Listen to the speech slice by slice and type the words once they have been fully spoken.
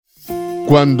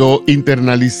Cuando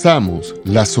internalizamos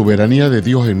la soberanía de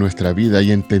Dios en nuestra vida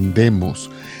y entendemos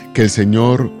que el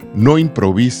Señor no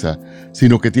improvisa,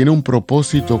 sino que tiene un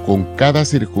propósito con cada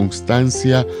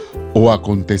circunstancia o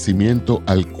acontecimiento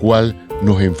al cual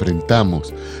nos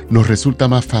enfrentamos, nos resulta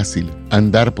más fácil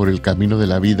andar por el camino de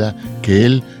la vida que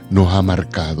Él nos ha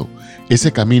marcado.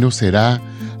 Ese camino será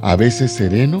a veces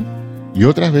sereno y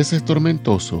otras veces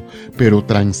tormentoso, pero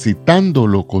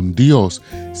transitándolo con Dios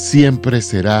siempre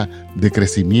será de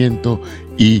crecimiento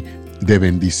y de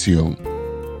bendición.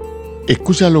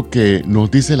 Escucha lo que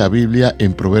nos dice la Biblia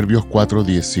en Proverbios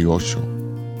 4:18.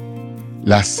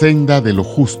 La senda de los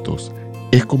justos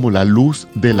es como la luz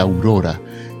de la aurora,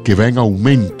 que va en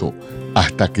aumento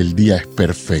hasta que el día es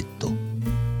perfecto.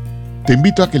 Te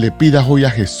invito a que le pidas hoy a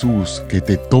Jesús que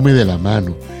te tome de la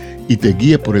mano y te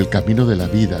guíe por el camino de la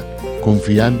vida,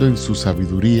 confiando en su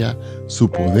sabiduría, su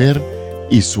poder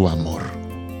y su amor.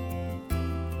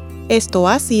 Esto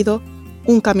ha sido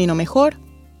Un Camino Mejor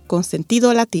con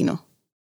sentido latino.